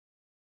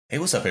Hey,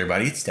 what's up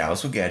everybody, it's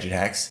Dallas with Gadget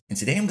Hacks, and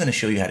today I'm going to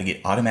show you how to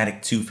get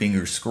automatic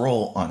two-finger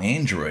scroll on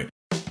Android.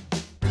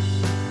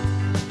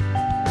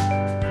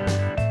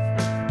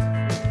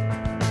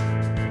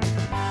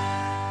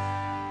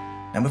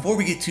 Now before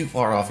we get too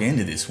far off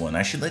into this one,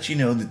 I should let you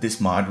know that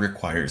this mod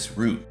requires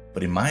root,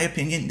 but in my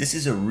opinion, this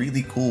is a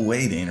really cool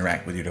way to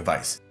interact with your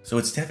device, so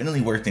it's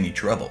definitely worth any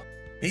trouble.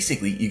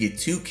 Basically, you get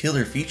two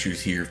killer features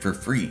here for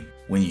free.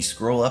 When you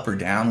scroll up or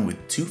down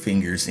with two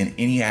fingers in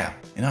any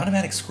app, an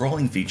automatic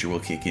scrolling feature will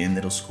kick in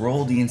that'll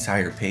scroll the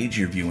entire page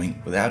you're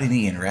viewing without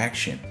any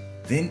interaction.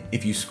 Then,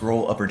 if you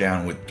scroll up or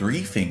down with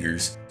three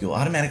fingers, you'll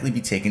automatically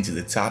be taken to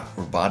the top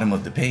or bottom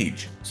of the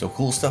page, so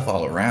cool stuff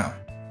all around.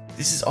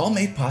 This is all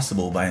made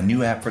possible by a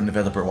new app from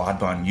developer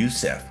Wadban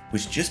Youssef,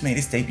 which just made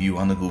its debut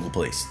on the Google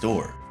Play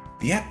Store.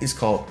 The app is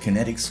called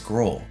Kinetic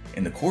Scroll,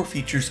 and the core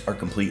features are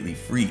completely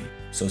free.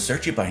 So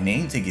search it by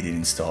name to get it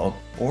installed,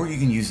 or you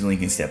can use the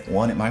link in step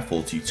 1 at my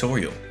full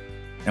tutorial.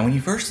 Now when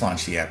you first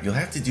launch the app, you'll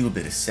have to do a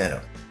bit of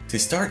setup. To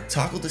start,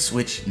 toggle the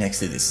switch next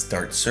to this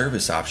Start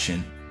Service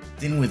option,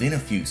 then within a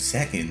few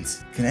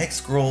seconds, Kinetic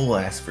Scroll will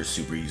ask for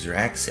super user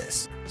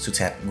access, so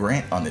tap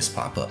Grant on this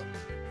pop-up.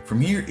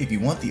 From here, if you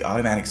want the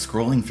automatic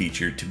scrolling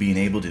feature to be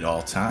enabled at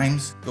all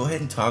times, go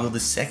ahead and toggle the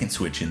second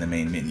switch in the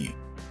main menu.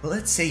 But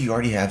let's say you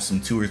already have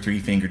some 2 or 3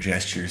 finger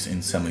gestures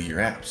in some of your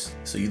apps,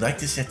 so you'd like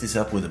to set this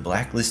up with a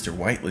Blacklist or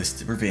Whitelist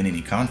to prevent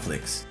any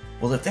conflicts.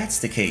 Well, if that's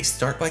the case,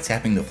 start by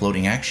tapping the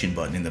floating action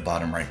button in the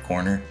bottom right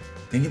corner,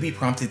 then you'll be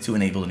prompted to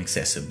enable an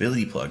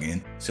accessibility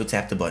plugin, so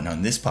tap the button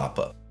on this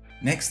pop-up.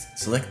 Next,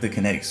 select the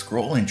Kinetic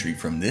Scroll entry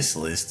from this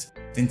list,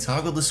 then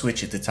toggle the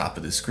switch at the top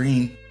of the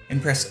screen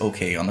and press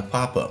OK on the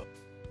pop-up.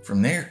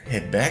 From there,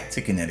 head back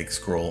to Kinetic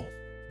Scroll,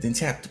 then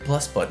tap the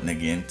plus button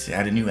again to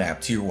add a new app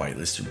to your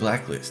whitelist or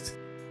blacklist.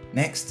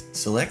 Next,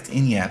 select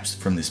any apps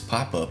from this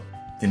pop-up,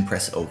 then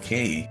press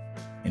OK,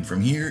 and from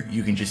here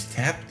you can just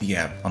tap the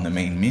app on the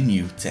main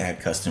menu to add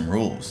custom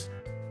rules.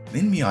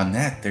 Then beyond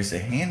that, there's a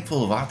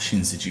handful of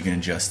options that you can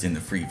adjust in the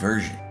free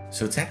version,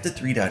 so tap the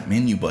 3-dot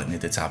menu button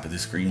at the top of the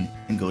screen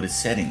and go to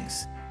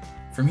Settings.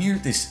 From here,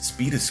 this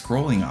speed of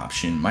scrolling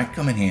option might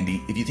come in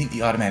handy if you think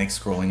the automatic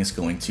scrolling is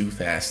going too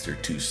fast or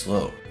too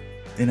slow.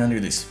 Then under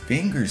this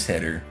fingers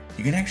header,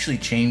 you can actually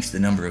change the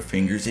number of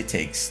fingers it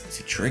takes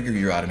to trigger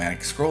your automatic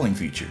scrolling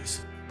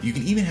features. You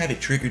can even have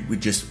it triggered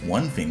with just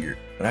one finger,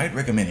 but I'd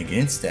recommend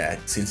against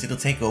that since it'll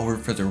take over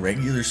for the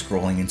regular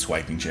scrolling and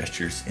swiping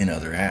gestures in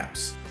other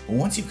apps. But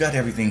once you've got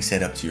everything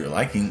set up to your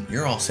liking,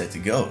 you're all set to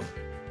go.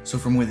 So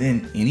from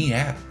within any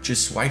app,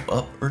 just swipe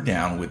up or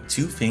down with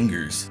 2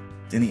 fingers,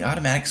 then the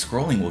automatic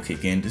scrolling will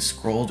kick in to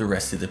scroll the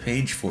rest of the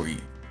page for you.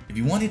 If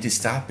you wanted to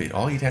stop it,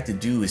 all you'd have to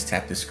do is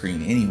tap the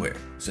screen anywhere,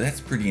 so that's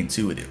pretty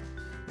intuitive.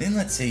 Then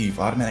let's say you've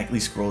automatically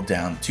scrolled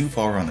down too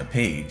far on the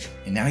page,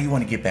 and now you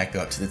want to get back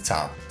up to the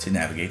top to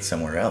navigate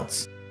somewhere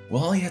else.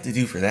 Well, all you have to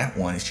do for that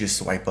one is just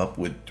swipe up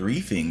with 3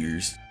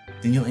 fingers,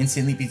 then you'll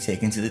instantly be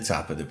taken to the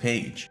top of the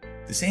page.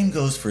 The same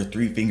goes for a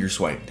 3-finger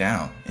swipe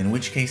down, in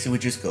which case it would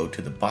just go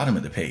to the bottom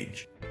of the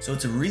page. So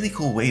it's a really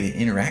cool way to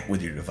interact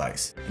with your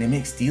device, and it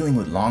makes dealing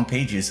with long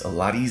pages a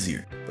lot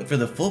easier. But for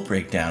the full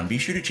breakdown, be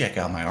sure to check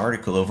out my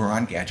article over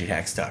on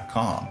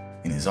GadgetHacks.com.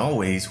 And as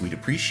always, we'd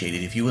appreciate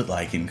it if you would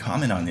like and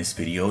comment on this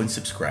video and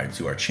subscribe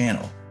to our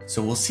channel.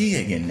 So we'll see you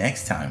again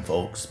next time,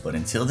 folks, but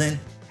until then,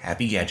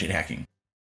 happy gadget hacking.